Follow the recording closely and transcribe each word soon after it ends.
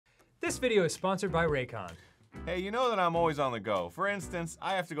This video is sponsored by Raycon. Hey, you know that I'm always on the go. For instance,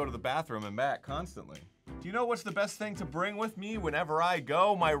 I have to go to the bathroom and back constantly. Do you know what's the best thing to bring with me whenever I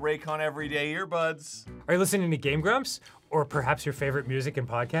go? My Raycon Everyday Earbuds. Are you listening to GameGrumps? Or perhaps your favorite music and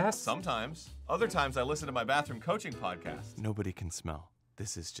podcasts? Sometimes. Other times I listen to my bathroom coaching podcast. Nobody can smell.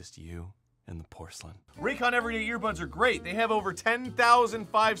 This is just you and the porcelain. Raycon Everyday Earbuds are great. They have over 10,000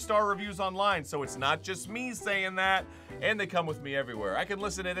 five-star reviews online, so it's not just me saying that. And they come with me everywhere. I can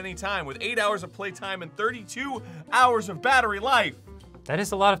listen at any time with 8 hours of playtime and 32 hours of battery life. That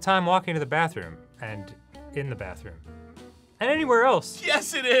is a lot of time walking to the bathroom, and in the bathroom. And anywhere else.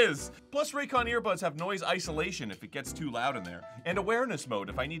 Yes, it is! Plus, Raycon earbuds have noise isolation if it gets too loud in there, and awareness mode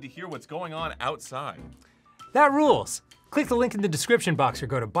if I need to hear what's going on outside. That rules! Click the link in the description box or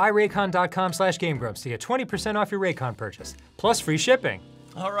go to buyraycon.com/GameGrumps to get 20% off your Raycon purchase, plus free shipping.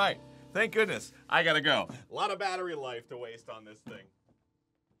 All right, thank goodness. I gotta go. A lot of battery life to waste on this thing.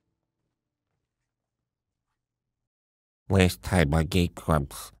 Waste time by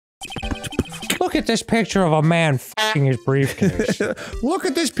GameGrumps. Look at this picture of a man f***ing his briefcase. Look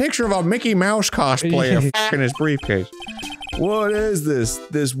at this picture of a Mickey Mouse cosplayer f***ing his briefcase. What is this?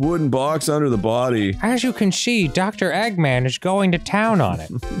 This wooden box under the body? As you can see, Dr. Eggman is going to town on it.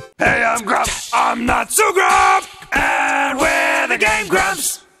 Hey, I'm Grumps. I'm not so Grump, and we're the Game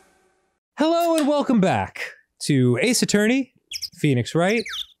Grumps. Hello and welcome back to Ace Attorney, Phoenix Wright,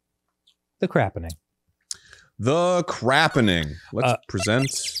 The Crappening. The Crappening. Let's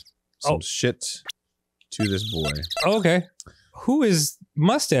present some shit to this boy. Okay. Who is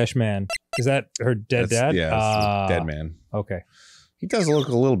Mustache Man? Is that her dead dad? Yeah, it's the dead man. Okay. He does look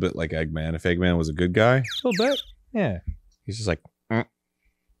a little bit like Eggman. If Eggman was a good guy. A little bit? Yeah. He's just like,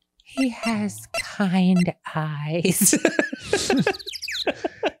 He has kind eyes.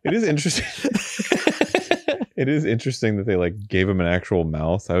 It is interesting. It is interesting that they like gave him an actual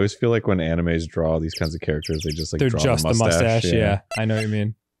mouth. I always feel like when animes draw these kinds of characters, they just like They're draw just the mustache. Yeah, I know what you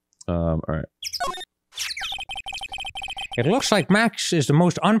mean. All right. It looks like Max is the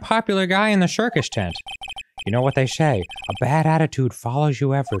most unpopular guy in the circus tent. You know what they say, a bad attitude follows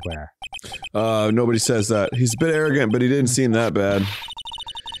you everywhere. Nobody says that. He's a bit arrogant, but he didn't seem that bad.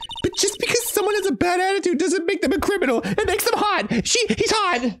 But just because someone has a bad attitude doesn't make them a criminal. It makes them hot. He's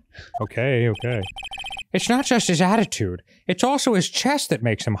hot. Okay, okay. It's not just his attitude, it's also his chest that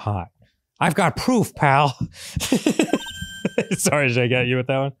makes him hot. I've got proof, pal. Sorry, did I get you with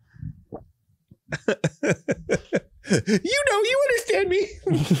that one? You understand me.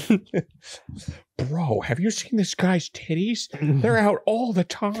 Bro, have you seen this guy's titties? They're out all the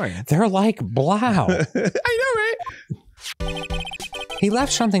time. They're like BLOUGH. I know, right? He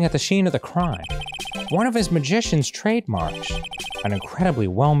left something at the scene of the crime. One of his magician's trademarks. An incredibly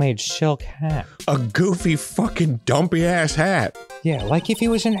well-made silk hat. A goofy fucking dumpy ass hat. Yeah, like if he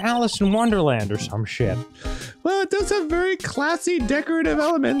was in Alice in Wonderland or some shit. Well, it does have very classy decorative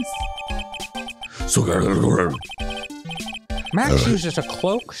elements. Max uses a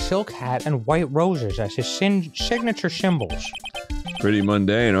cloak, silk hat, and white roses as his signature symbols. Pretty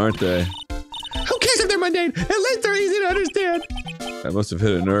mundane, aren't they? Who cares if they're mundane? At least they're easy to understand. That must have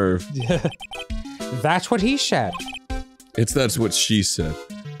hit a nerve. Yeah. That's what he said. That's what she said.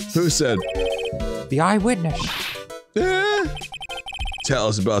 Who said? The eyewitness. Tell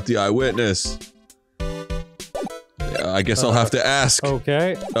us about the eyewitness. Yeah, I guess I'll have to ask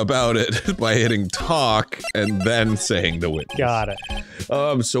about it by hitting talk and then saying the witness. Got it.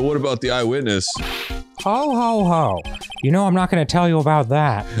 So what about the eyewitness? Ho, ho, ho. You know I'm not going to tell you about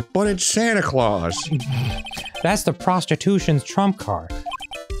that. But it's Santa Claus. That's the prostitution's trump card.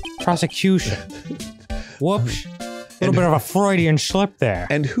 Prosecution. Whoops. A little bit of a Freudian slip there.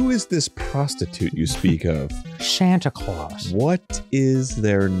 And who is this prostitute you speak of? Santa Claus. What is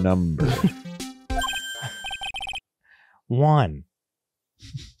their number? 1.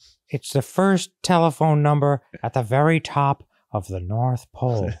 It's the first telephone number at the very top of the North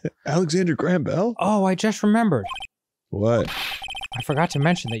Pole. Alexander Graham Bell? Oh, I just remembered. What? I forgot to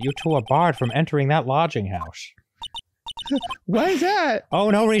mention that you two are barred from entering that lodging house. Why is that?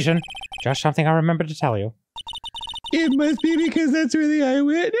 Oh, no reason. Just something I remembered to tell you. It must be because that's where the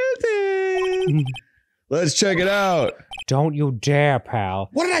eyewitness is. Let's check it out. Don't you dare, pal.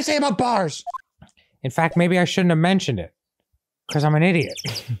 What did I say about bars? In fact, maybe I shouldn't have mentioned it. Because I'm an idiot.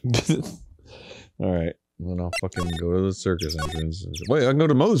 Alright. Then I'll fucking go to the circus entrance. Wait, I can go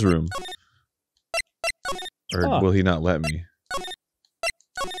to Moe's room. Or will he not let me?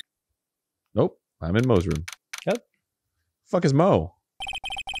 Nope. I'm in Moe's room. Yep. Fuck is Moe?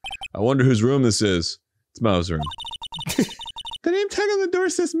 I wonder whose room this is. It's Moe's room. The name tag on the door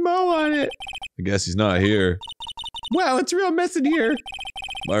says Moe on it. I guess he's not here. Wow, it's real mess in here.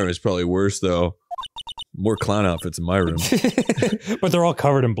 My room is probably worse though. More clown outfits in my room. But they're all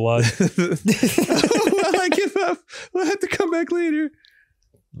covered in blood. Well, I give up. We'll have to come back later.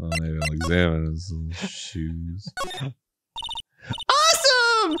 Well, maybe I'll examine his shoes.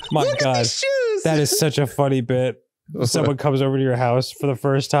 Awesome! My Look God, at these shoes! that is such a funny bit. Someone comes over to your house for the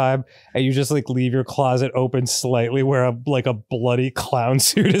first time, and you just like leave your closet open slightly, where a bloody clown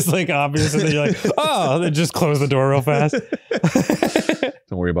suit is like obvious, and then you're like, oh, then just close the door real fast.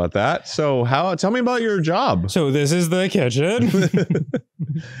 Don't worry about that. So, tell me about your job. So this is the kitchen. Awesome!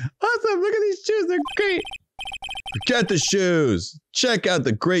 Look at these shoes. They're great. Forget the shoes. Check out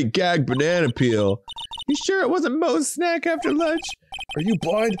the great gag banana peel. You sure it wasn't Moe's snack after lunch? Are you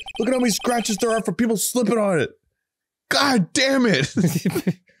blind? Look at how many scratches there are for people slipping on it. God damn it!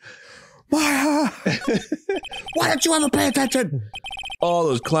 Why don't you ever pay attention? All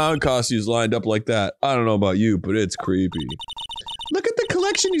those clown costumes lined up like that. I don't know about you, but it's creepy. Look at the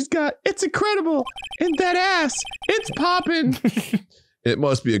collection he's got. It's incredible. And that ass. It's popping. It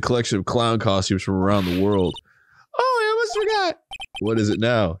must be a collection of clown costumes from around the world. Oh, I almost forgot. What is it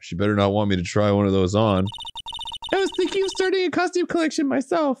now? She better not want me to try one of those on. I was thinking of starting a costume collection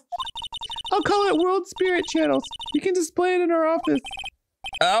myself. I'll call it World Spirit Channels. We can display it in our office.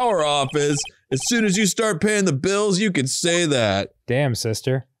 Our office? As soon as you start paying the bills, you can say that. Damn,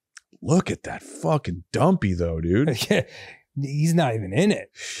 sister. Look at that fucking dumpy though, dude. He's not even in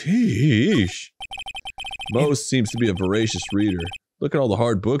it. Sheesh. Most seems to be a voracious reader. Look at all the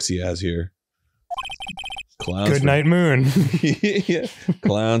hard books he has here. Clowns Good Night Moon. Yeah.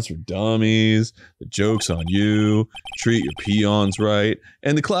 Clowns for Dummies, The Joke's on You, Treat Your Peons Right,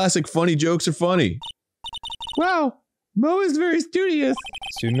 and the classic Funny Jokes Are Funny. Wow, Mo is very studious.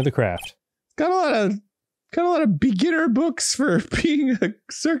 Student of the craft. Got a lot of beginner books for being a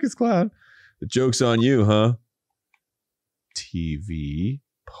circus clown. The Joke's on You, huh? TV,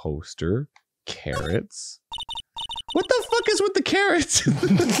 poster, carrots. What the fuck is with the carrots?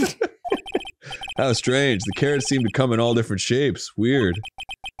 How strange. The carrots seem to come in all different shapes. Weird.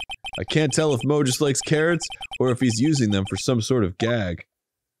 I can't tell if Mo just likes carrots or if he's using them for some sort of gag.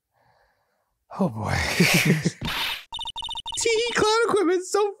 Oh boy. Tee clown equipment,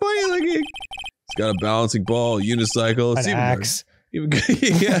 so funny looking. He's got a balancing ball, a unicycle, An axe.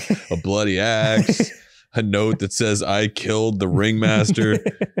 Yeah, a bloody axe. A note that says, I killed the ringmaster.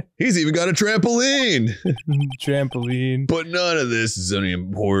 He's even got a trampoline. Trampoline. But none of this is any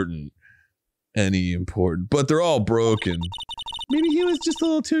important. But they're all broken. Maybe he was just a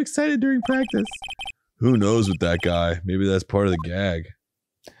little too excited during practice. Who knows with that guy? Maybe that's part of the gag.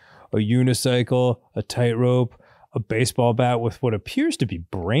 A unicycle, a tightrope, a baseball bat with what appears to be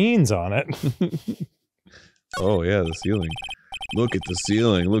brains on it. Oh yeah, the ceiling. Look at the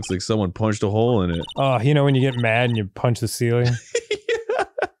ceiling. Looks like someone punched a hole in it. Oh, you know when you get mad and you punch the ceiling?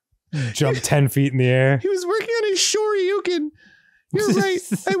 Yeah. Jump 10 feet in the air. He was working on his shoryuken. You're right.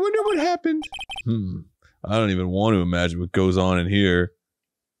 I wonder what happened. I don't even want to imagine what goes on in here.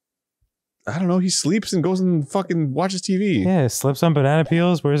 I don't know. He sleeps and goes and fucking watches TV. Yeah, slips on banana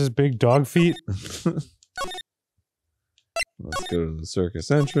peels, wears his big dog feet. Let's go to the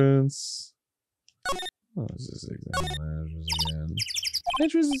circus entrance. Oh, is this examine again?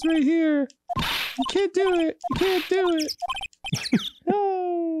 Entrance is right here. You can't do it. You can't do it.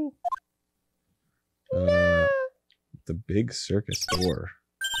 No. The big circus door.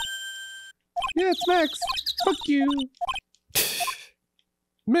 Yeah, it's Max. Fuck you.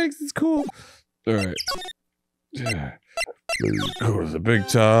 Max is cool. All right. Go to the big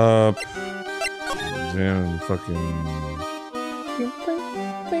top. Examine fucking.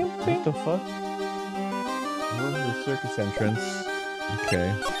 What the fuck? Where's the circus entrance? Okay.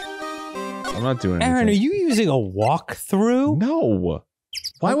 I'm not doing anything. Aaron, are you using a walkthrough? No.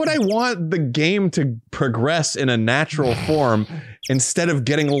 Why would I want the game to progress in a natural form instead of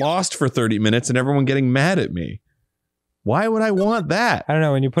getting lost for 30 minutes and everyone getting mad at me? Why would I want that? I don't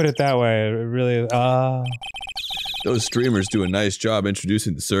know, when you put it that way, it really, Those streamers do a nice job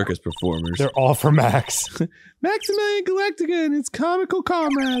introducing the circus performers. They're all for Max. Maximilian Galactica and his comical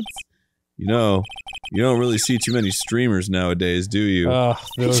comrades. You know, you don't really see too many streamers nowadays, do you? Oh,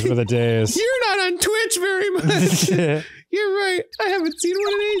 those were the days. You're not on Twitch very much. You're right. I haven't seen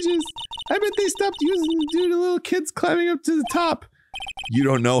one in ages. I bet they stopped using them due to little kids climbing up to the top. You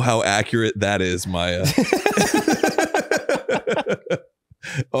don't know how accurate that is, Maya.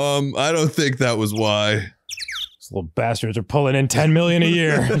 I don't think that was why. These little bastards are pulling in 10 million a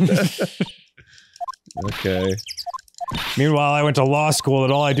year. Okay. Meanwhile, I went to law school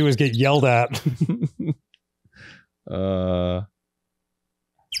and all I do is get yelled at. Have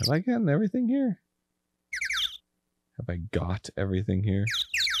I gotten everything here? Have I got everything here?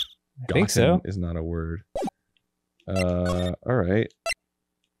 I think so. Is not a word. All right.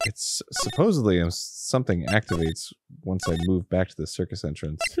 It's supposedly something activates once I move back to the circus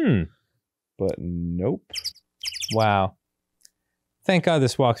entrance. But nope. Wow. Thank God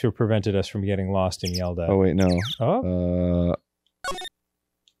this walkthrough prevented us from getting lost and yelled at. Oh wait, no. Oh.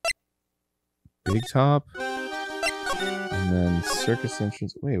 Big top. And then circus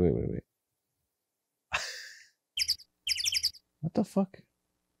entrance. Wait. What the fuck?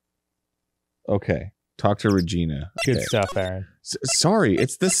 Okay. Talk to Regina. Good Okay. stuff, Aaron. Sorry,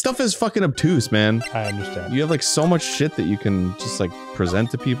 this stuff is fucking obtuse, man. I understand. You have like so much shit that you can just like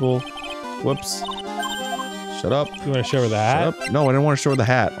present to people. Whoops. Shut up. You want to show her the hat? Shut up. No, I didn't want to show her the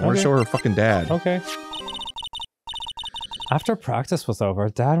hat. I want to show her fucking dad. Okay. After practice was over,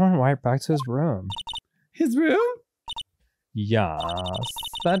 Dad went right back to his room. His room? Yes.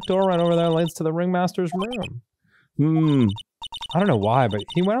 That door right over there leads to the ringmaster's room. I don't know why, but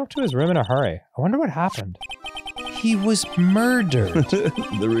he went up to his room in a hurry. I wonder what happened. He was murdered.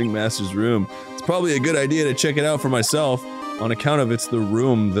 The ringmaster's room. It's probably a good idea to check it out for myself, on account of it's the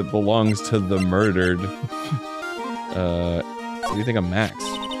room that belongs to the murdered. What do you think of Max?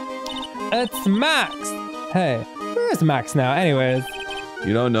 It's Max! Hey, where is Max now anyways?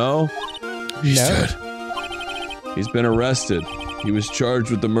 You don't know? He's No. dead. He's been arrested. He was charged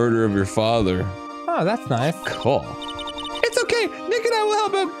with the murder of your father. Oh, that's nice. Cool. It's okay. Nick and I will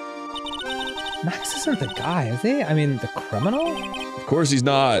help him. Max isn't the guy, is he? I mean, the criminal? Of course he's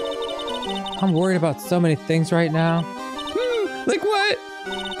not. I'm worried about so many things right now. Like what?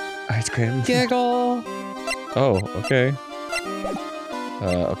 Ice cream. Giggle! Oh, okay.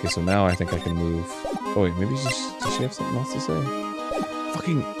 Okay, so now I think I can move. Oh wait, maybe does she have something else to say?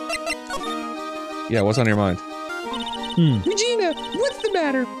 Fucking... Yeah, what's on your mind? Regina, what's the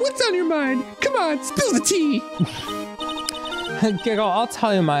matter? What's on your mind? Come on, spill the tea! Giggle, I'll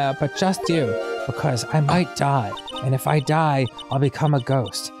tell you, Maya, but just you. Because I might die. And if I die, I'll become a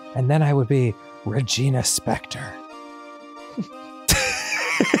ghost. And then I would be Regina Spector.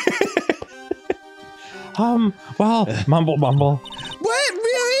 Well, mumble, mumble. What?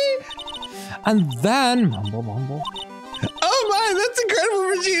 Really? And then, mumble, mumble. Oh my, that's incredible,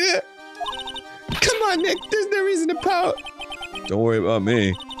 Regina! Come on, Nick, there's no reason to pout. Don't worry about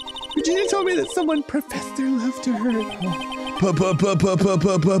me. Regina told me that someone professed their love to her.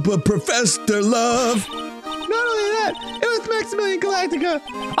 Professed their love. Not only that, it was Maximilian Galactica.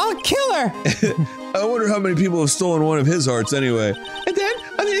 I'll kill her! I wonder how many people have stolen one of his hearts anyway. And then,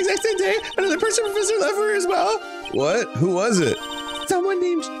 on the exact same day, another person professed their love for her as well. What? Who was it? Someone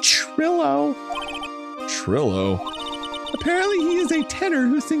named Trillo. Trillo? Apparently he is a tenor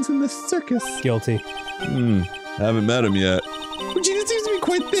who sings in the circus. Guilty. Haven't met him yet. Regina seems to be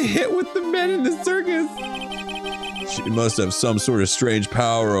quite the hit with the men in the circus. She must have some sort of strange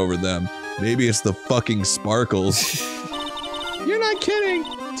power over them. Maybe it's the fucking sparkles. You're not kidding.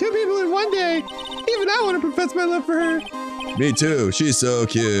 2 people in one day. Even I want to profess my love for her. Me too. She's so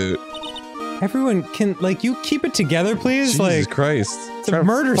cute. Everyone can, like, you keep it together, please? Jesus Christ. It's a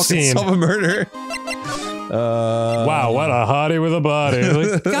murder scene. Solve a murder. Wow, what a hottie with a body.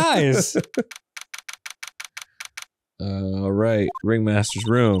 Like, guys. Right. Ringmaster's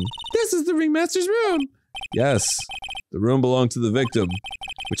room. This is the ringmaster's room. Yes. The room belonged to the victim.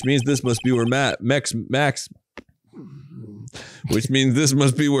 Which means this must be where Max met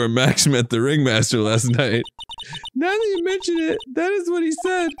the ringmaster last night. Now that you mention it, that is what he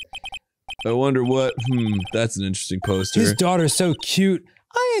said. I wonder what... that's an interesting poster. His daughter's so cute.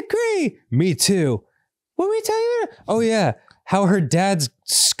 I agree. Me too. What were we telling you? Oh yeah, how her dad's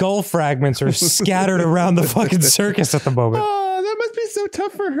skull fragments are scattered around the fucking circus at the moment. Oh, that must be so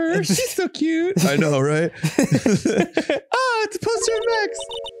tough for her. She's so cute. I know, right? Oh, it's a poster of Max.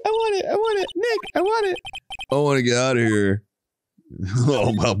 I want it. I want it. Nick, I want it. I want to get out of here.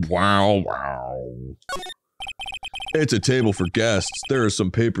 Oh, wow. It's a table for guests. There are some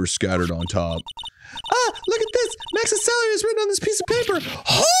papers scattered on top. Ah, look at this. Max's salary is written on this piece of paper.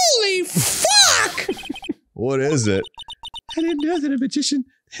 Holy fuck! What is it? I didn't know that a magician,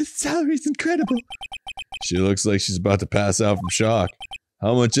 his salary is incredible. She looks like she's about to pass out from shock.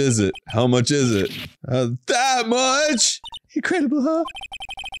 How much is it? How much is it? That much? Incredible, huh?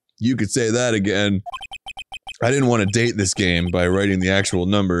 You could say that again. I didn't want to date this game by writing the actual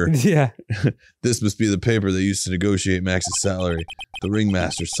number. Yeah. This must be the paper that used to negotiate Max's salary. The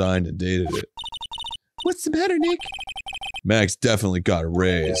ringmaster signed and dated it. What's the matter, Nick? Max definitely got a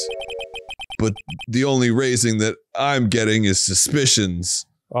raise. But the only raising that I'm getting is suspicions.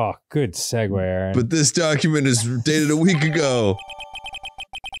 Oh, good segue, Aaron. But this document is dated a week ago.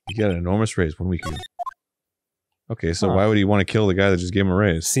 You got an enormous raise 1 week ago. Okay, so why would he want to kill the guy that just gave him a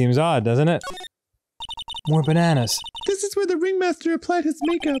raise? Seems odd, doesn't it? More bananas. This is where the ringmaster applied his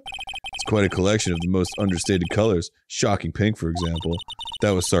makeup. It's quite a collection of the most understated colors. Shocking pink, for example.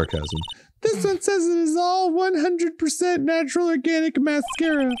 That was sarcasm. This one says it is all 100% natural organic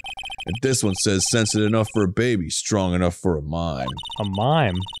mascara. And this one says sensitive enough for a baby, strong enough for a mime. A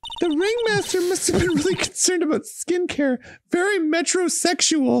mime? The ringmaster must have been really concerned about skincare. Very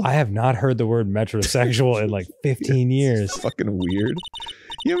metrosexual. I have not heard the word metrosexual in like 15 years. It's fucking weird.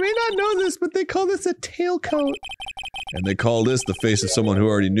 You may not know this, but they call this a tailcoat. And they call this the face of someone who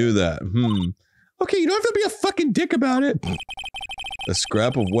already knew that. Okay, you don't have to be a fucking dick about it. A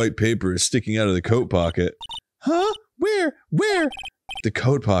scrap of white paper is sticking out of the coat pocket. Huh? Where? Where? The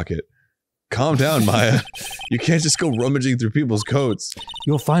coat pocket. Calm down, Maya. You can't just go rummaging through people's coats.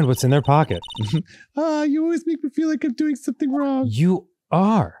 You'll find what's in their pocket. You always make me feel like I'm doing something wrong. You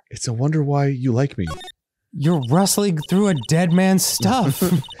are. It's a wonder why you like me. You're rustling through a dead man's stuff.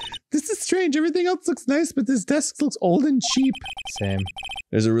 This is strange. Everything else looks nice, but this desk looks old and cheap. Same.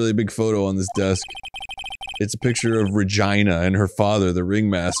 There's a really big photo on this desk. It's a picture of Regina and her father, the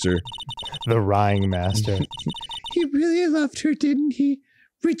ringmaster. The Rhying Master. He really loved her, didn't he?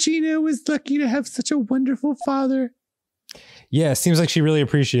 Regina was lucky to have such a wonderful father. Yeah, seems like she really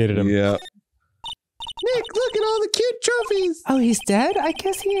appreciated him. Yeah. Nick, look at all the cute trophies. Oh, he's dead? I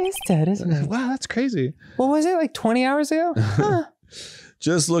guess he is dead, isn't he? Wow, that's crazy. What was it, like 20 hours ago? Huh.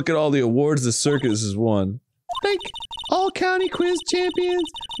 Just look at all the awards the circus has won. Like, all county quiz champions,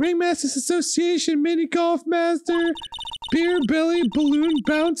 Ringmasters Association mini golf master, beer belly balloon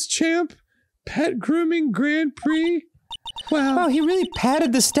bounce champ, pet grooming Grand Prix. Wow. Wow, he really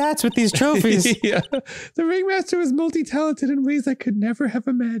padded the stats with these trophies. Yeah. The Ringmaster was multi-talented in ways I could never have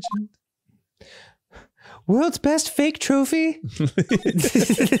imagined. World's best fake trophy? There's a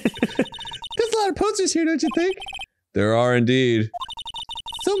lot of posters here, don't you think? There are indeed.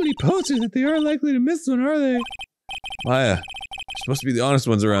 So many posters that they aren't likely to miss one, are they? Maya, you're supposed to be the honest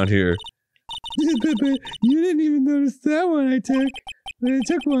ones around here. But you didn't even notice that one I took. But I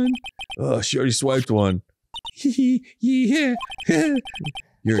took one. Oh, she already swiped one. Yeah.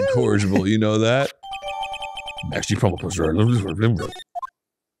 You're incorrigible, you know that? Actually, promo poster.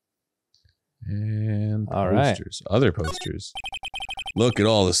 And All right. posters. Other posters. Look at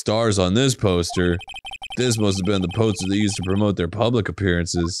all the stars on this poster. This must have been the poster they used to promote their public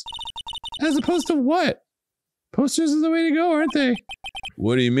appearances. As opposed to what? Posters are the way to go, aren't they?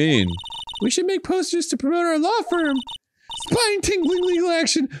 What do you mean? We should make posters to promote our law firm. Spine-tingling legal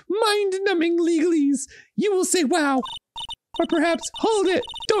action, mind-numbing legalese. You will say, wow. Or perhaps, hold it.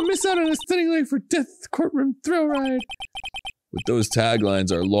 Don't miss out on a stunning life for death courtroom thrill ride. With those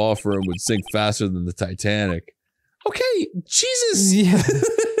taglines, our law firm would sink faster than the Titanic. Okay, Jesus. Yeah.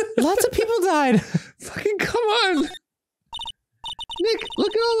 Lots of people died. Fucking come on. Nick,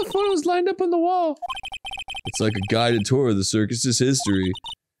 look at all the photos lined up on the wall. It's like a guided tour of the circus's history.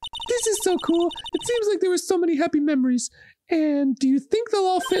 This is so cool. It seems like there were so many happy memories. And do you think they'll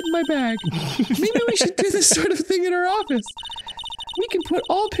all fit in my bag? Maybe we should do this sort of thing in our office. We can put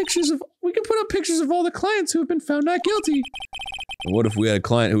up pictures of all the clients who have been found not guilty. And what if we had a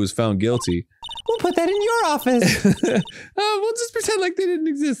client who was found guilty? We'll put that in your office. We'll just pretend like they didn't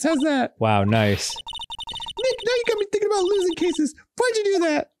exist. How's that? Wow, nice. Nick, now you got me thinking about losing cases. Why'd you do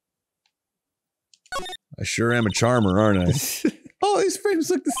that? I sure am a charmer, aren't I? All these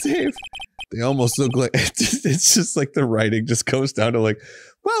frames look the same. They almost look like it's just like the writing just goes down to like,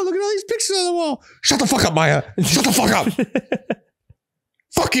 wow, look at all these pictures on the wall. shut the fuck up, Maya. Shut the fuck up.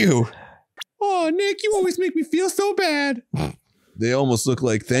 Fuck you. Oh, Nick, you always make me feel so bad. They almost look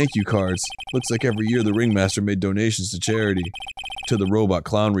like thank you cards. Looks like every year the Ringmaster made donations to charity. To the Robot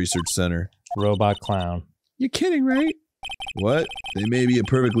Clown Research Center. Robot clown. You're kidding, right? What? They may be a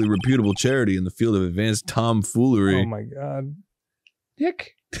perfectly reputable charity in the field of advanced tomfoolery. Oh my god.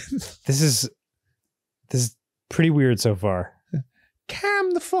 Nick? This is pretty weird so far.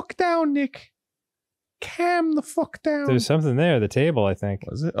 Calm the fuck down, Nick. Calm the fuck down. There's something there, the table, I think.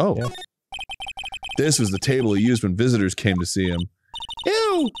 Was it? Oh. Yeah. This was the table he used when visitors came to see him.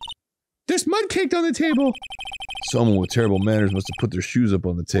 Ew! There's mud caked on the table. Someone with terrible manners must have put their shoes up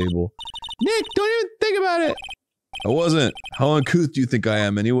on the table. Nick, don't even think about it. I wasn't. How uncouth do you think I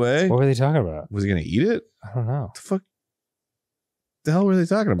am anyway? What were they talking about? Was he gonna eat it? I don't know. What the fuck? The hell were they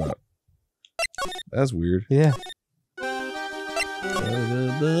talking about? That's weird. Yeah. I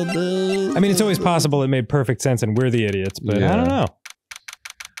mean, it's always possible it made perfect sense and we're the idiots, but I don't know.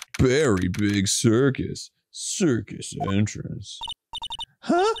 Very big circus. Circus entrance.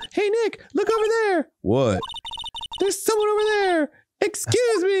 Huh? Hey, Nick, look over there. What? There's someone over there.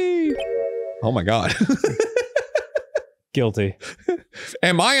 Excuse me. Oh my god. Guilty.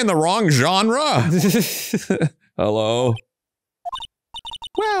 Am I in the wrong genre? Hello?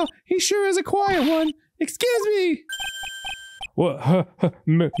 Wow, he sure is a quiet one. Excuse me. What?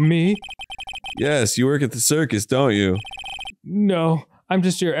 Me? Yes, you work at the circus, don't you? No, I'm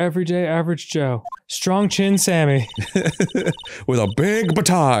just your everyday average Joe. Strong chin Sammy. With a big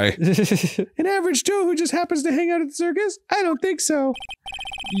batai. An average Joe who just happens to hang out at the circus? I don't think so.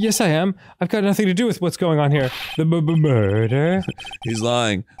 Yes, I am. I've got nothing to do with what's going on here. The murder? He's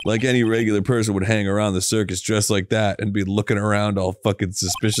lying. Like any regular person would hang around the circus dressed like that and be looking around all fucking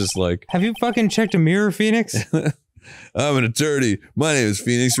suspicious like. Have you fucking checked a mirror, Phoenix? I'm an attorney. My name is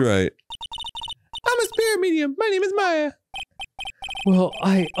Phoenix Wright. I'm a spirit medium. My name is Maya. Well,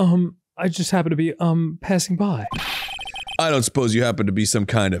 I just happen to be, passing by. I don't suppose you happen to be some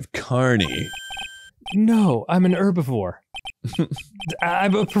kind of carny. No, I'm an herbivore.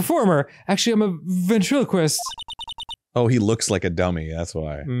 I'm a performer. Actually, I'm a ventriloquist. Oh, he looks like a dummy, that's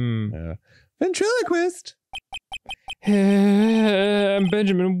why. Yeah. Ventriloquist. I'm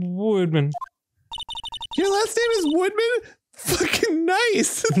Benjamin Woodman. Your last name is Woodman? Fucking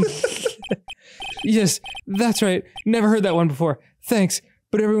nice. Yes, that's right. Never heard that one before. Thanks,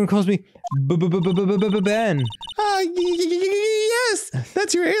 but everyone calls me Ben. Yes,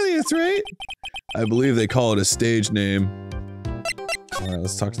 that's your alias, right? I believe they call it a stage name. Alright,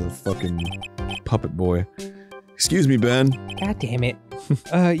 let's talk to the fucking puppet boy. Excuse me, Ben. God damn it.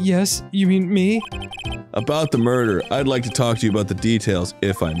 Yes, you mean me? About the murder, I'd like to talk to you about the details,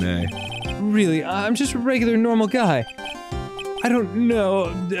 if I may. Really, I'm just a regular normal guy. I don't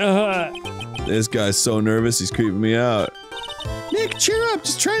know, This guy's so nervous, he's creeping me out. Nick, cheer up,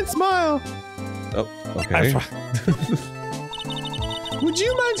 just try and smile. Oh, okay. Would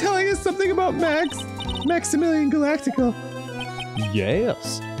you mind telling us something about Maximilian Galactical?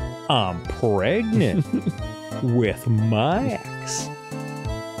 Yes, I'm pregnant with Max.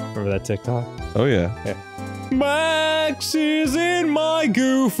 Remember that TikTok? Oh yeah. Max is in my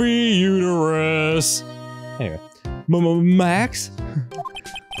goofy uterus. Anyway, Max?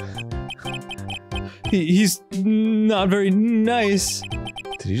 He's not very nice.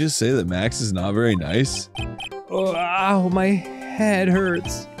 Did you just say that Max is not very nice? Oh, ow, my head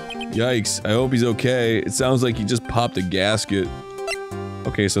hurts. Yikes, I hope he's okay. It sounds like he just popped a gasket.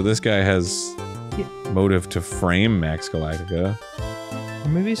 Okay, so this guy has motive to frame Max Galactica. Or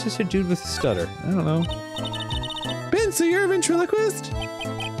maybe he's just a dude with a stutter. I don't know. Ben, so you're a ventriloquist?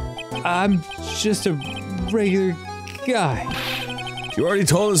 I'm just a regular guy. You already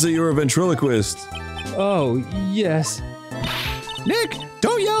told us that you were a ventriloquist. Oh, yes. Nick,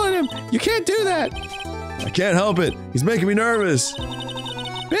 don't yell at him! You can't do that! I can't help it. He's making me nervous.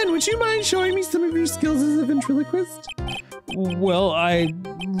 Ben, would you mind showing me some of your skills as a ventriloquist? Well,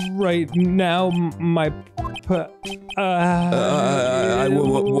 right now, my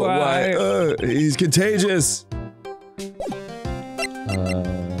why? He's contagious.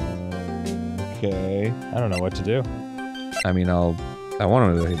 Okay. I don't know what to do. I mean, I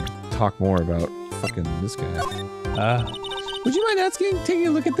want to talk more about fucking this guy. Would you mind taking a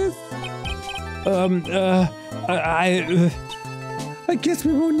look at this? I guess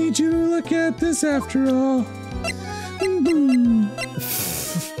we won't need you to look at this after all.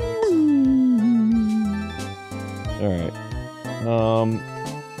 Alright.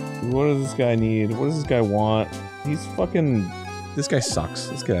 What does this guy need? What does this guy want? He's fucking... This guy sucks.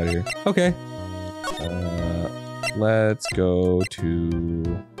 Let's get out of here. Okay. Let's go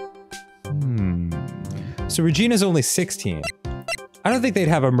to... So Regina's only 16. I don't think they'd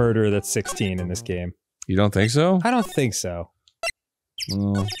have a murderer that's 16 in this game. You don't think so? I don't think so.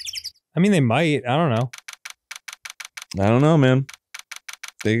 Well, I mean, they might. I don't know. I don't know, man.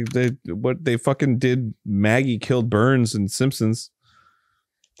 They fucking did Maggie killed Burns and Simpsons.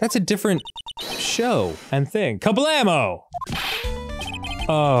 That's a different show and thing. Kablamo!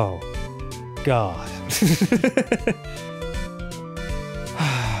 Oh. God.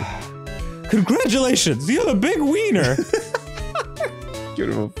 Congratulations! You're the big wiener! Give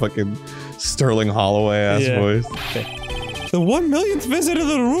him a fucking Sterling Holloway ass voice. The 1 millionth visit of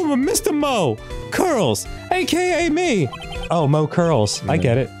the room of Mr. Mo! Curls! AKA me! Oh, Mo Curls. I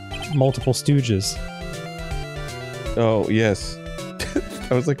get it. Multiple Stooges. Oh, yes.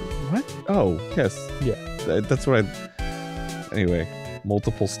 I was like, what? Oh, yes. Yeah. That's what I... Anyway,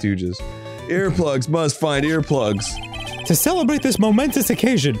 multiple Stooges. Earplugs must find earplugs. To celebrate this momentous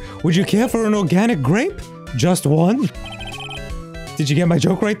occasion, would you care for an organic grape? Just one? Did you get my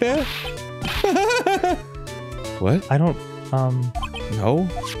joke right there? What? I don't, No?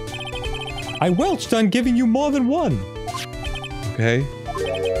 I welched on giving you more than one. Okay.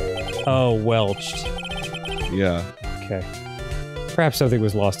 Oh, welched. Yeah. Okay. Perhaps something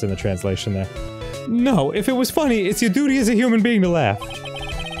was lost in the translation there. No, if it was funny, it's your duty as a human being to laugh.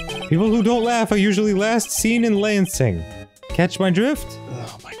 People who don't laugh are usually last seen in Lansing. Catch my drift?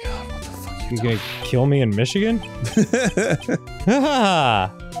 Oh my god, what the fuck You gonna kill me in Michigan? Haha!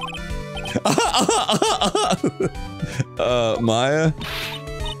 Maya?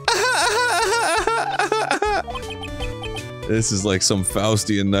 This is like some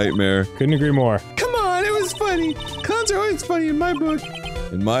Faustian nightmare. Couldn't agree more. Come on, it was funny. Clowns are always funny in my book.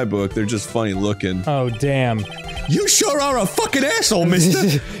 In my book, they're just funny looking. Oh, damn. You sure are a fucking asshole,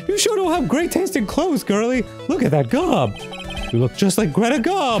 mister! You sure do have great taste in clothes, girlie. Look at that gob. You look just like Greta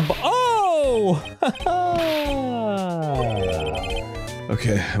Gob. Oh!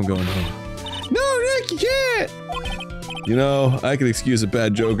 Okay, I'm going home. No, Nick, you can't! You know, I could excuse a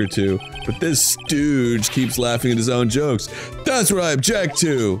bad joke or two, but this stooge keeps laughing at his own jokes. That's what I object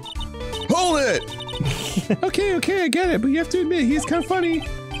to! Hold it! Okay, I get it, but you have to admit, he's kind of funny.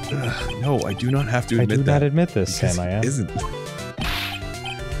 No, I do not have to admit that. I do not admit this, Sam, I am. Isn't.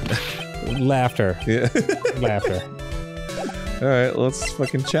 Laughter. Yeah. Laughter. Alright, let's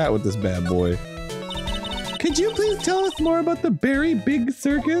fucking chat with this bad boy. Could you please tell us more about the very big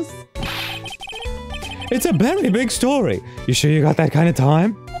circus? It's a very big story. You sure you got that kind of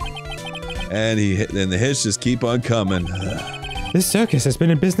time? And the hits just keep on coming. This circus has been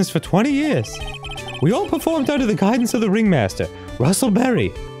in business for 20 years. We all performed under the guidance of the ringmaster, Russell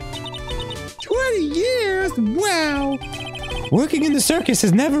Berry. 20 years? Wow! Working in the circus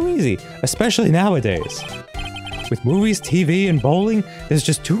is never easy, especially nowadays. With movies, TV, and bowling, there's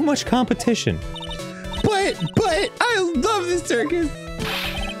just too much competition. But, I love the circus!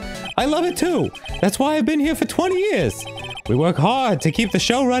 I love it too. That's why I've been here for 20 years. We work hard to keep the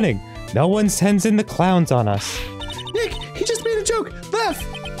show running. No one sends in the clowns on us. Nick, he just made a joke! Laugh!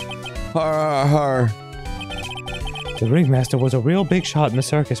 Har har. The ringmaster was a real big shot in the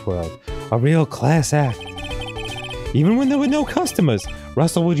circus world. A real class act. Even when there were no customers,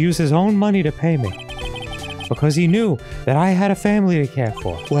 Russell would use his own money to pay me. Because he knew that I had a family to care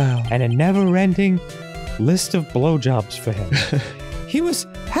for. Wow. And a never-ending list of blowjobs for him. He was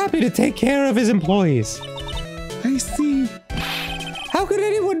happy to take care of his employees. I see. How could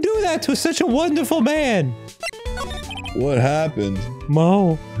anyone do that to such a wonderful man? What happened?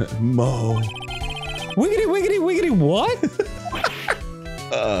 Mo. Mo. Wiggity, wiggity, wiggity, what?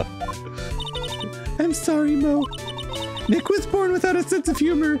 I'm sorry, Mo. Nick was born without a sense of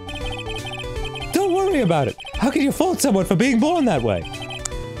humor. Don't worry about it. How can you fault someone for being born that way?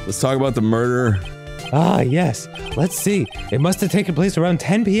 Let's talk about the murder. Ah, yes. Let's see. It must have taken place around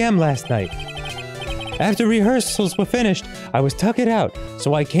 10 p.m. last night. After rehearsals were finished, I was tucked out,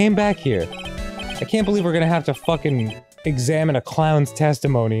 so I came back here. I can't believe we're gonna have to fucking examine a clown's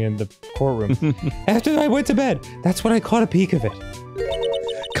testimony in the courtroom. After I went to bed, that's when I caught a peek of it.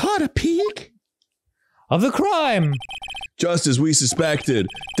 Caught a peek? Of the crime! Just as we suspected,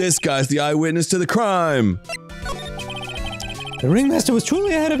 this guy's the eyewitness to the crime. The ringmaster was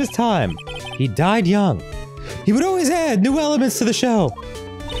truly ahead of his time. He died young. He would always add new elements to the show.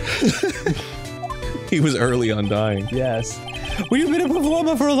 He was early on dying. Yes. When you've been a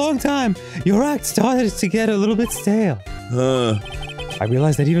performer for a long time, your act started to get a little bit stale. I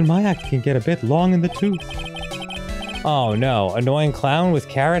realized that even my act can get a bit long in the tooth. Oh no, annoying clown with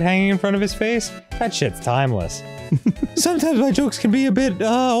carrot hanging in front of his face? That shit's timeless. Sometimes my jokes can be a bit,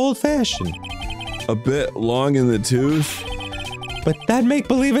 old-fashioned. A bit long in the tooth? But that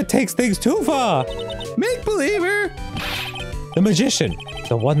make-believer takes things too far. Make-believer? The magician,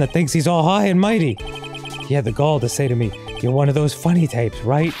 the one that thinks he's all high and mighty. He had the gall to say to me, "You're one of those funny tapes,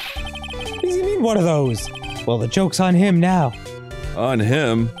 right?" What does he mean, one of those? Well, the joke's on him now. On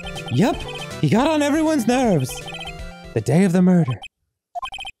him? Yep, he got on everyone's nerves. The day of the murder.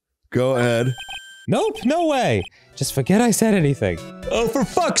 Go ahead. Nope, no way. Just forget I said anything. Oh, for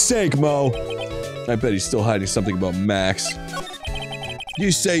fuck's sake, Mo! I bet he's still hiding something about Max.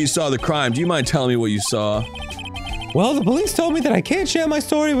 You say you saw the crime. Do you mind telling me what you saw? Well, the police told me that I can't share my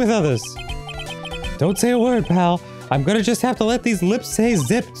story with others. Don't say a word, pal. I'm gonna just have to let these lips say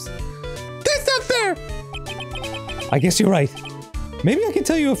zips. That's not fair! I guess you're right. Maybe I can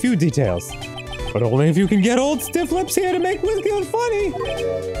tell you a few details. But only if you can get old stiff lips here to make whiskey look funny.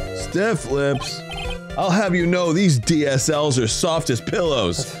 Stiff lips? I'll have you know these DSLs are soft as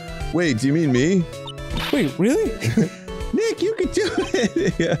pillows. Wait, do you mean me? Wait, really? Nick, you could do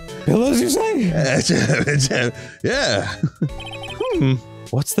it! Yeah. Pillows, you say? Yeah.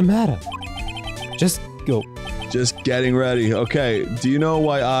 What's the matter? Just go. Just getting ready. Okay, do you know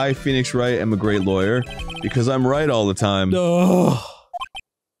why I, Phoenix Wright, am a great lawyer? Because I'm right all the time. Ugh.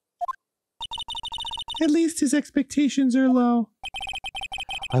 At least his his expectations are low.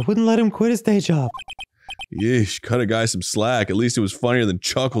 I wouldn't let him quit his day job. Yeesh, cut a guy some slack. At least it was funnier than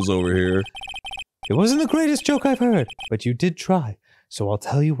Chuckles over here. It wasn't the greatest joke I've heard, but you did try, so I'll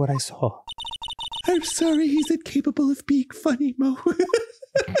tell you what I saw. I'm sorry he's incapable of being funny, Mo.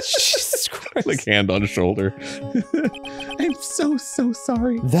 Jesus Christ. Like hand on shoulder. I'm so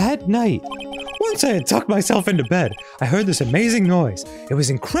sorry. That night, once I had tucked myself into bed, I heard this amazing noise. It was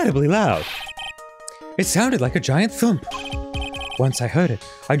incredibly loud. It sounded like a giant thump. Once I heard it,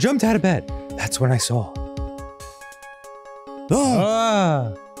 I jumped out of bed. That's when I saw.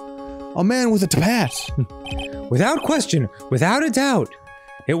 Oh! A man with a tapat. Without question, without a doubt,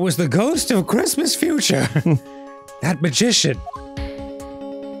 it was the ghost of Christmas future. That magician.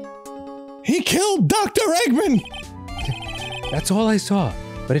 He killed Dr. Eggman! That's all I saw,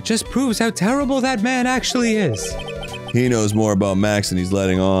 but it just proves how terrible that man actually is. He knows more about Max than he's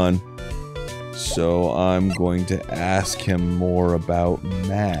letting on. So I'm going to ask him more about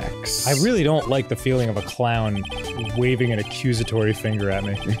Max. I really don't like the feeling of a clown waving an accusatory finger at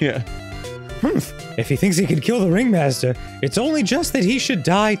me. Yeah. If he thinks he can kill the ringmaster, it's only just that he should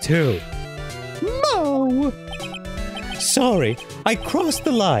die too. Mo! Sorry, I crossed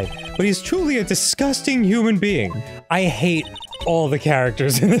the line, but he's truly a disgusting human being. I hate all the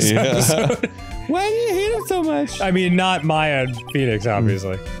characters in this episode. Why do you hate him so much? I mean, not Maya and Phoenix,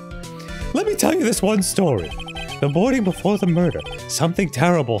 obviously. Let me tell you this one story. The morning before the murder, something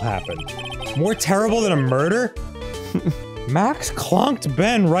terrible happened. More terrible than a murder? Max clonked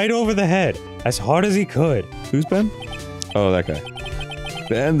Ben right over the head, as hard as he could. Who's Ben? Oh, that guy.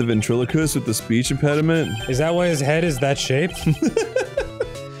 Ben, the ventriloquist with the speech impediment? Is that why his head is that shape?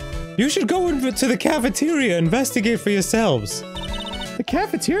 You should go to the cafeteria and investigate for yourselves. The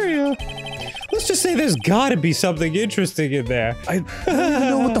cafeteria? Let's just say there's gotta be something interesting in there. I don't even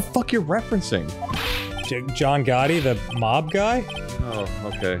know what the fuck you're referencing. John Gotti, the mob guy? Oh,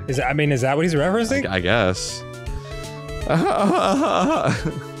 okay. Is that what he's referencing? I guess. Oh,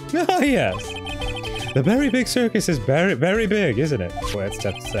 yes. The very big circus is very, very big, isn't it? Boy, that's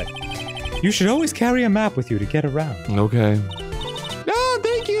tough to say. You should always carry a map with you to get around. Okay. Oh,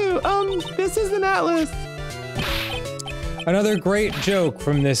 thank you. This is an atlas. Another great joke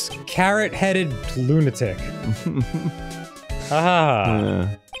from this carrot-headed lunatic. Ah.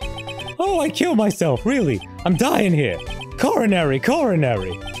 Oh, I killed myself, really. I'm dying here. Coronary.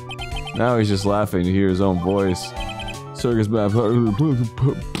 Now he's just laughing to hear his own voice. Circus map.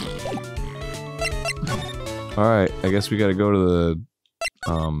 Alright, I guess we gotta go to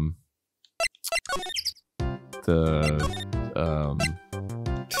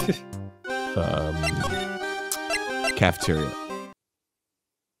cafeteria.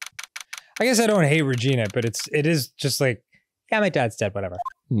 I guess I don't hate Regina, but it is just like, yeah, my dad's dead, whatever.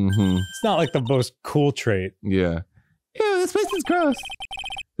 Mm-hmm. It's not like the most cool trait. Yeah. Ew, this place is gross.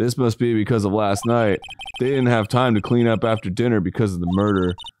 This must be because of last night. They didn't have time to clean up after dinner because of the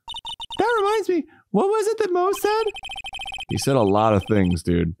murder. That reminds me, what was it that Mo said? He said a lot of things,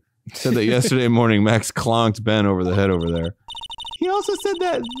 dude. He said that yesterday morning Max clonked Ben over the head over there. He also said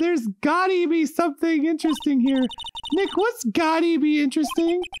that there's gotta be something interesting here. Nick, what's gotta be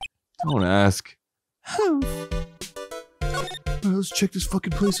interesting? Don't ask. Let's check this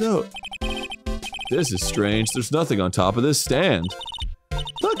fucking place out. This is strange. There's nothing on top of this stand.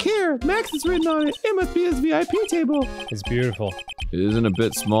 Look here, Max is written on it. It must be his VIP table. It's beautiful. It isn't a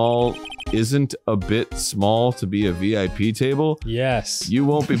bit small. Isn't a bit small to be a VIP table? Yes. You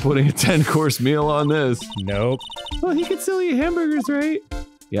won't be putting a 10-course meal on this. Nope. Well, he could still eat hamburgers, right?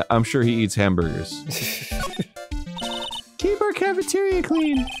 Yeah, I'm sure he eats hamburgers. Keep our cafeteria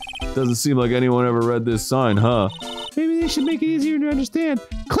clean. Doesn't seem like anyone ever read this sign, huh? Maybe they should make it easier to understand.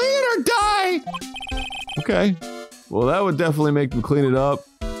 Clean it or die! Okay. Well, that would definitely make them clean it up.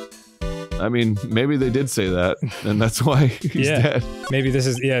 I mean, maybe they did say that, and that's why he's dead. Maybe this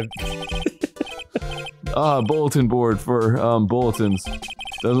is, Bulletin board for, bulletins.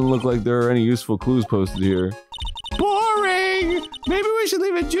 Doesn't look like there are any useful clues posted here. Boring! Maybe we should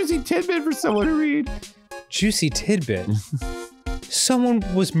leave a juicy tidbit for someone to read. Juicy tidbit? Someone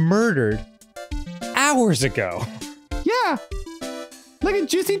was murdered hours ago. Yeah! Like a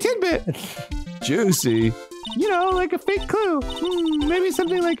juicy tidbit. Juicy? You know, like a fake clue. Maybe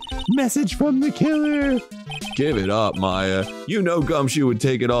something like, message from the killer. Give it up, Maya. You know Gumshoe would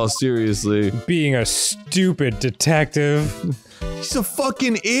take it all seriously. Being a stupid detective. He's a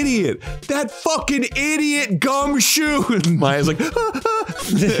fucking idiot. That fucking idiot Gumshoe. Maya's like,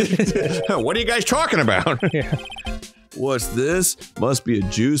 what are you guys talking about? Yeah. What's this? Must be a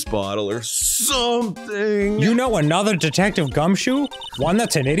juice bottle or something. You know another Detective Gumshoe? One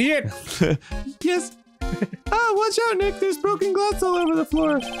that's an idiot? Yes, Oh, watch out, Nick. There's broken glass all over the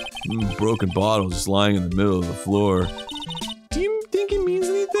floor. Broken bottles just lying in the middle of the floor. Do you think it means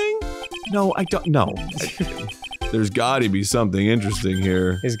anything? No, I don't know. There's gotta be something interesting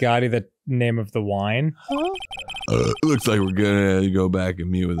here. Is Gotti the name of the wine? Huh? Looks like we're gonna go back and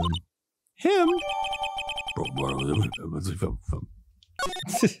meet with him. Him?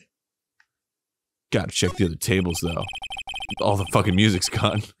 Gotta check the other tables, though. All the fucking music's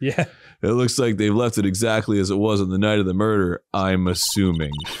gone. Yeah. It looks like they've left it exactly as it was on the night of the murder, I'm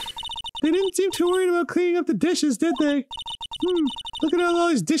assuming. They didn't seem too worried about cleaning up the dishes, did they? Looking at all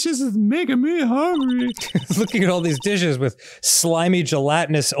these dishes is making me hungry. Looking at all these dishes with slimy,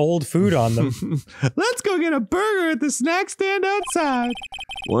 gelatinous old food on them. Let's go get a burger at the snack stand outside.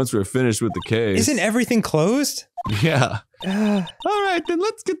 Once we're finished with the case. Isn't everything closed? Yeah. All right, then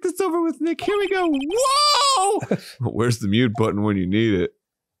let's get this over with, Nick. Here we go. Whoa! Where's the mute button when you need it?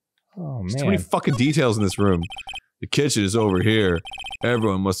 Oh, man. There's too many fucking details in this room. The kitchen is over here.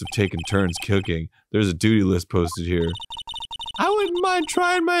 Everyone must have taken turns cooking. There's a duty list posted here. I wouldn't mind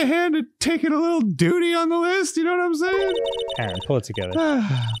trying my hand at taking a little duty on the list, you know what I'm saying? Aaron, pull it together.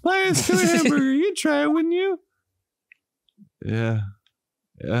 My hands to a hamburger. You'd try it, wouldn't you? Yeah.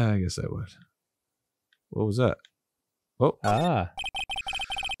 Yeah, I guess I would. What was that? Oh. Ah.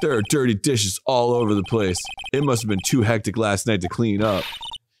 There are dirty dishes all over the place. It must have been too hectic last night to clean up.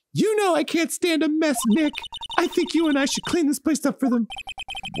 You know I can't stand a mess, Nick. I think you and I should clean this place up for them.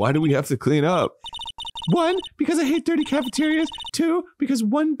 Why do we have to clean up? 1, because I hate dirty cafeterias. 2, because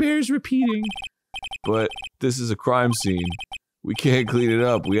one bears repeating. But this is a crime scene. We can't clean it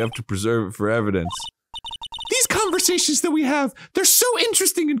up. We have to preserve it for evidence. These conversations that we have, they're so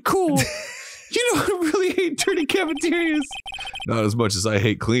interesting and cool. You know, I really hate dirty cafeterias. Not as much as I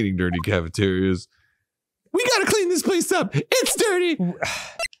hate cleaning dirty cafeterias. We gotta clean this place up. It's dirty.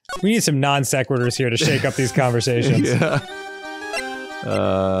 We need some non sequiturs here to shake up these conversations. Yeah.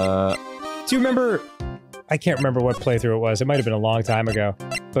 Do you remember? I can't remember what playthrough it was. It might have been a long time ago.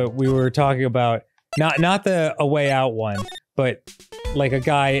 But we were talking about not the A Way Out one, but like a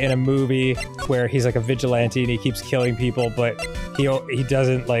guy in a movie where he's like a vigilante and he keeps killing people, but he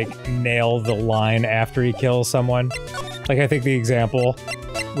doesn't like nail the line after he kills someone. Like I think the example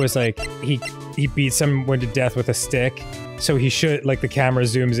was like he beats someone to death with a stick. So he should, like, the camera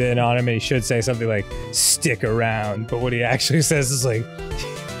zooms in on him and he should say something like, stick around. But what he actually says is like,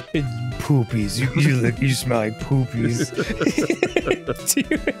 poopies. You smell like poopies.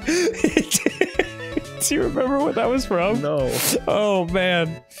 Do you remember what that was from? No. Oh,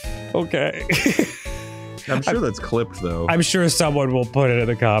 man. Okay. I'm sure that's clipped, though. I'm sure someone will put it in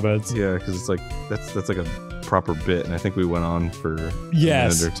the comments. Yeah, because it's like, that's like a proper bit, and I think we went on for a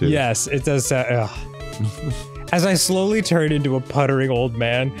minute or two. Yes, it does sound... As I slowly turn into a puttering old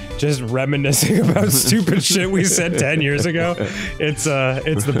man, just reminiscing about stupid shit we said 10 years ago, it's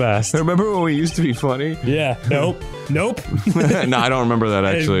the best. Remember when we used to be funny? Yeah. Nope. No, I don't remember that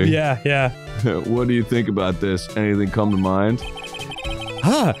actually. Yeah. What do you think about this? Anything come to mind?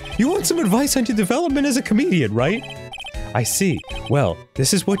 You want some advice on your development as a comedian, right? I see. Well,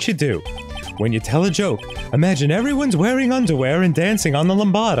 this is what you do. When you tell a joke, imagine everyone's wearing underwear and dancing on the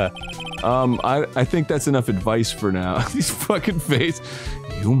lambada. I think that's enough advice for now. These fucking face.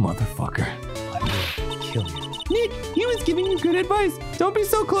 You motherfucker. I'm gonna kill you. Nick, he was giving you good advice. Don't be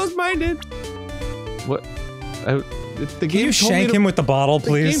so close-minded. What? The game Can you shank him with the bottle,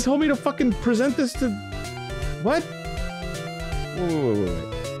 please? The game told me to fucking present this to... What? Wait.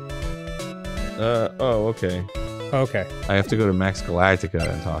 Oh, okay. Okay. I have to go to Max Galactica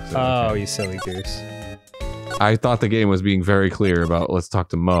and talk to him. Oh, okay. you silly goose. I thought the game was being very clear about let's talk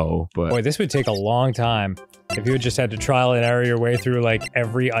to Mo, but... Boy, this would take a long time if you had just had to trial and error your way through, like,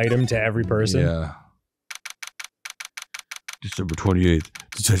 every item to every person. Yeah. December 28th,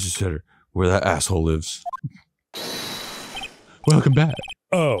 Detention Center, where that asshole lives. Welcome back.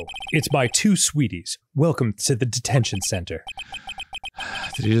 Oh, it's my 2 sweeties. Welcome to the detention center.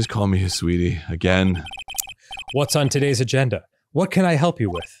 Did he just call me his sweetie again? What's on today's agenda? What can I help you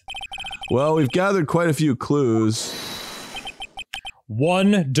with? Well, we've gathered quite a few clues.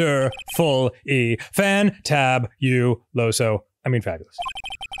 Wonderful-y. Fan-tab-you-loso. I mean, fabulous.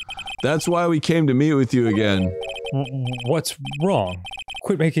 That's why we came to meet with you again. What's wrong?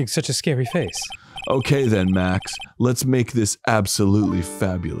 Quit making such a scary face. Okay then, Max. Let's make this absolutely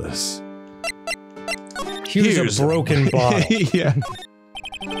fabulous. Here's a broken bottle. Yeah.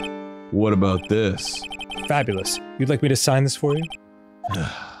 What about this? Fabulous. You'd like me to sign this for you?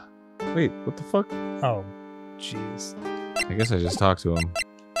 Wait, what the fuck? Oh, jeez. I guess I just talked to him.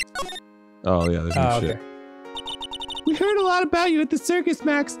 Oh yeah, there's no shit. We heard a lot about you at the circus,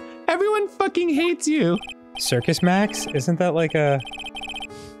 Max. Everyone fucking hates you. Circus Max? Isn't that like a...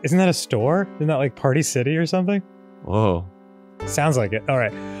 Isn't that a store? Isn't that like Party City or something? Whoa. Sounds like it.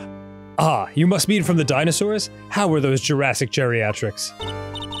 Alright. Ah, you must mean from the dinosaurs? How were those Jurassic geriatrics?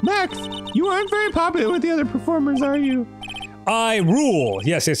 Max, you aren't very popular with the other performers, are you? I rule!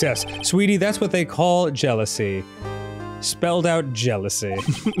 Yes, yes, yes. Sweetie, that's what they call jealousy. Spelled out jealousy.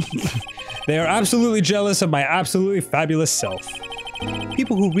 They are absolutely jealous of my absolutely fabulous self.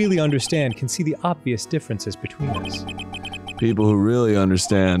 People who really understand can see the obvious differences between us. People who really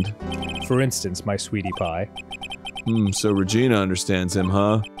understand. For instance, my sweetie pie. So Regina understands him,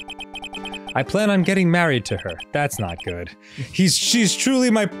 huh? I plan on getting married to her. That's not good. She's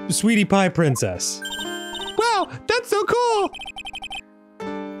truly my sweetie pie princess. Wow, that's so cool!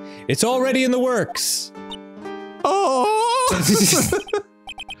 It's already in the works. Oh!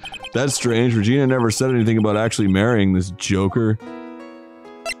 That's strange. Regina never said anything about actually marrying this joker.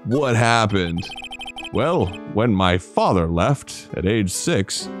 What happened? Well, when my father left at age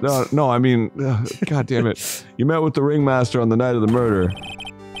 6. No, I mean, god damn it. You met with the ringmaster on the night of the murder.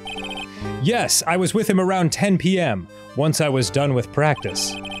 Yes, I was with him around 10 p.m. once I was done with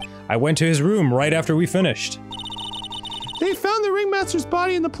practice. I went to his room right after we finished. They found the ringmaster's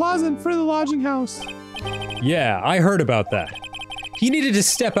body in the plaza in front of the lodging house. Yeah, I heard about that. He needed to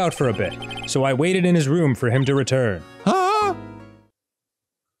step out for a bit, so I waited in his room for him to return. Huh?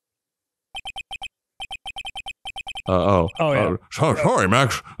 Oh yeah. Sorry,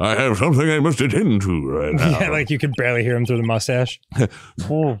 Max. I have something I must attend to right now. Yeah, like you could barely hear him through the mustache. It's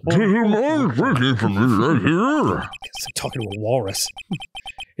like talking to a walrus.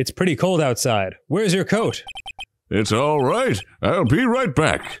 It's pretty cold outside. Where's your coat? It's all right. I'll be right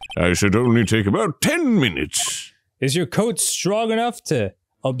back. I should only take about 10 minutes. Is your coat strong enough to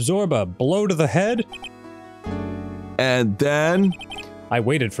absorb a blow to the head? And then? I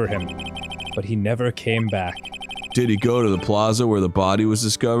waited for him, but he never came back. Did he go to the plaza where the body was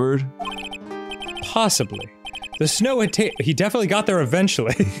discovered? Possibly. The snow had he definitely got there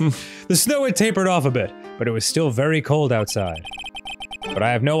eventually. The snow had tapered off a bit, but it was still very cold outside. But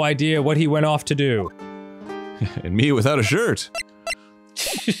I have no idea what he went off to do. And me without a shirt.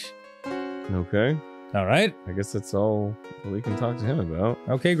 Okay. Alright. I guess that's all we can talk to him about.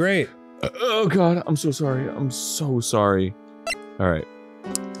 Okay, great. Oh god, I'm so sorry. I'm so sorry. Alright.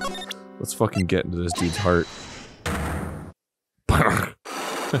 Let's fucking get into this dude's heart.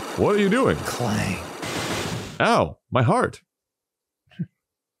 What are you doing? Clang. Ow, my heart.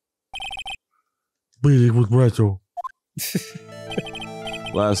 Bleeding with retro.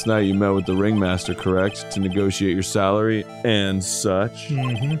 Last night you met with the ringmaster, correct? To negotiate your salary and such?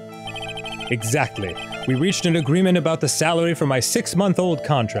 Mm-hmm. Exactly. We reached an agreement about the salary for my 6-month-old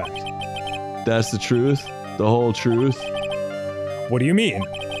contract. That's the truth? The whole truth? What do you mean?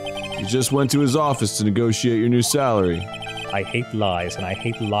 You just went to his office to negotiate your new salary. I hate lies, and I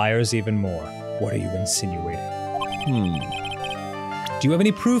hate liars even more. What are you insinuating? Do you have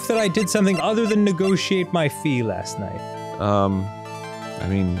any proof that I did something other than negotiate my fee last night? I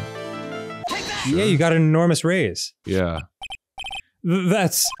mean... Sure. Yeah, you got an enormous raise. Yeah.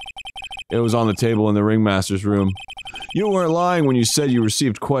 That's... It was on the table in the ringmaster's room. You weren't lying when you said you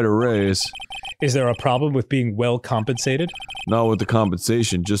received quite a raise. Is there a problem with being well compensated? Not with the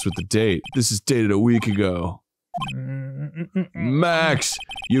compensation, just with the date. This is dated a week ago. Max,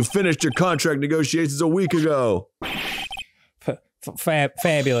 you finished your contract negotiations a week ago.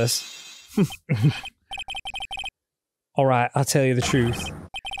 Fabulous. Alright, I'll tell you the truth.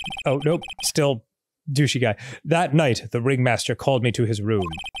 Oh, nope, still douchey guy. That night, the ringmaster called me to his room.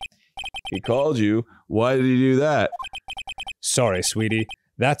 He called you? Why did he do that? Sorry, sweetie.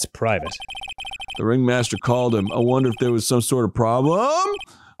 That's private. The ringmaster called him. I wonder if there was some sort of problem?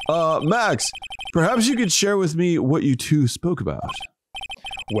 Max, perhaps you could share with me what you two spoke about.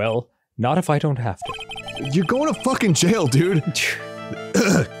 Well, not if I don't have to. You're going to fucking jail, dude.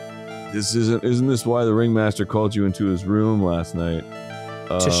 Isn't this why the ringmaster called you into his room last night?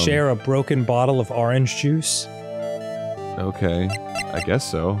 To share a broken bottle of orange juice? Okay, I guess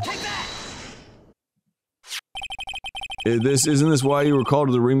so. Isn't this why you were called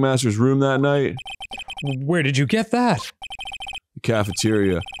to the ringmaster's room that night? Where did you get that? The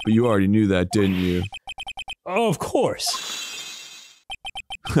cafeteria, but you already knew that, didn't you? Of course.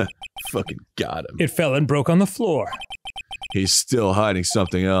 Fucking got him. It fell and broke on the floor. He's still hiding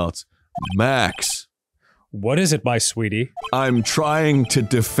something else. Max! What is it, my sweetie? I'm trying to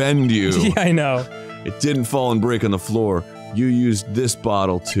defend you. Yeah, I know. It didn't fall and break on the floor. You used this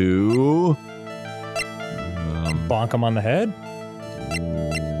bottle to... bonk him on the head?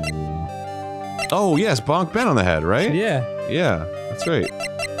 Oh, yes, bonk Ben on the head, right? Yeah. Yeah, that's right.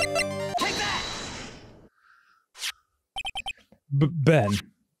 Ben.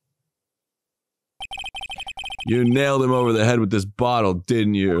 You nailed him over the head with this bottle,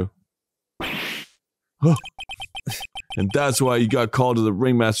 didn't you? And that's why you got called to the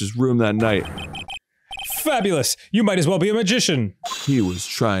ringmaster's room that night. Fabulous! You might as well be a magician. He was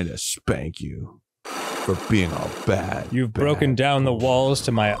trying to spank you for being all bad. You've broken down the walls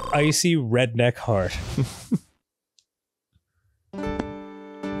to my icy redneck heart.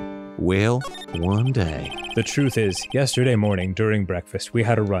 Well, one day. The truth is, yesterday morning during breakfast, we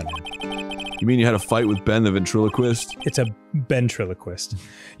had a run-in. You mean you had a fight with Ben the ventriloquist? It's a ventriloquist.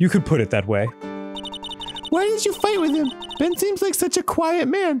 You could put it that way. Why did you fight with him? Ben seems like such a quiet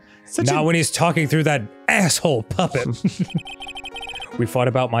man. Not when he's talking through that asshole puppet. We fought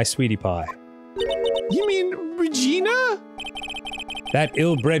about my sweetie pie. You mean Regina? That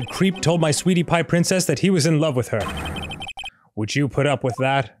ill-bred creep told my sweetie pie princess that he was in love with her. Would you put up with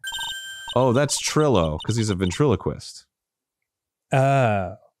that? Oh, that's Trillo, because he's a ventriloquist.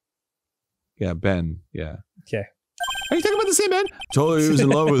 Yeah, Ben, yeah. Okay. Are you talking about the same Ben? Told her he was in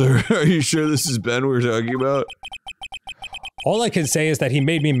love with her. Are you sure this is Ben we're talking about? All I can say is that he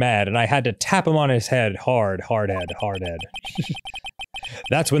made me mad, and I had to tap him on his head hard head.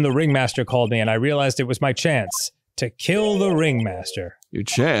 That's when the ringmaster called me, and I realized it was my chance to kill the ringmaster. Your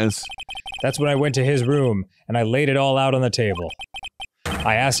chance? That's when I went to his room, and I laid it all out on the table.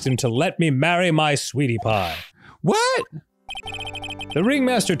 I asked him to let me marry my sweetie pie. What? The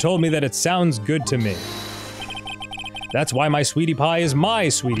ringmaster told me that it sounds good to me. That's why my sweetie pie is my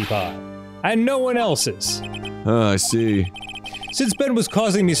sweetie pie, and no one else's. Oh, I see. Since Ben was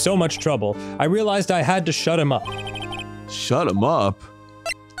causing me so much trouble, I realized I had to shut him up. Shut him up?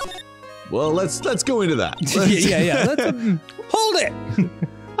 Well, let's go into that. yeah. Let's hold it.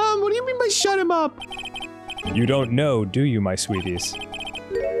 What do you mean by shut him up? You don't know, do you, my sweeties?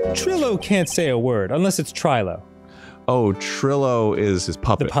 Trillo can't say a word unless it's Trilo. Oh, Trillo is his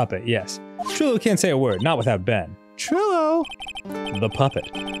puppet. The puppet, yes. Trillo can't say a word, not without Ben. Trillo? The puppet.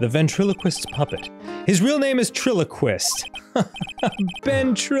 The ventriloquist's puppet. His real name is Triloquist.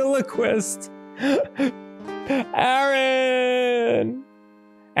 Ben Triloquist. Aaron!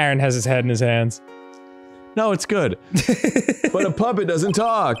 Aaron has his head in his hands. No, it's good. But a puppet doesn't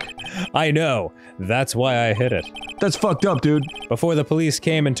talk. I know. That's why I hid it. That's fucked up, dude. Before the police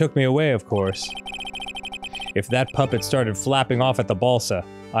came and took me away, of course. If that puppet started flapping off at the balsa,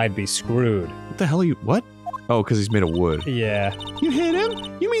 I'd be screwed. What the hell are you- what? Oh, because he's made of wood. Yeah. You hit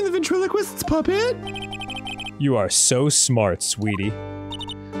him? You mean the ventriloquist's puppet? You are so smart, sweetie.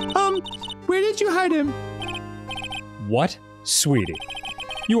 Where did you hide him? What? Sweetie.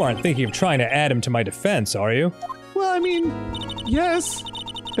 You aren't thinking of trying to add him to my defense, are you? Well, I mean, yes.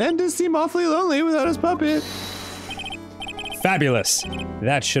 Ben does seem awfully lonely without his puppet. Fabulous.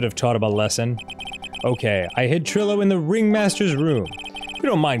 That should have taught him a lesson. Okay, I hid Trillo in the ringmaster's room. You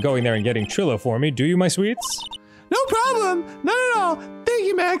don't mind going there and getting Trillo for me, do you, my sweets? No problem. Not at all. Thank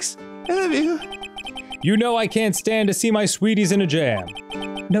you, Max. I love you. You know I can't stand to see my sweeties in a jam.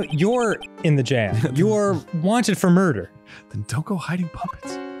 No, you're in the jam. You're wanted for murder. Then don't go hiding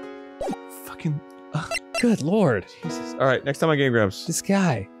puppets. Fucking... Good lord. Jesus. Alright, next time on GameGrumps. This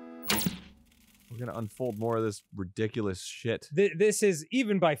guy. We're gonna unfold more of this ridiculous shit. This is,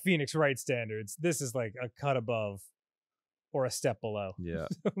 even by Phoenix Wright standards, this is like a cut above or a step below. Yeah.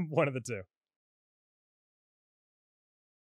 One of the two.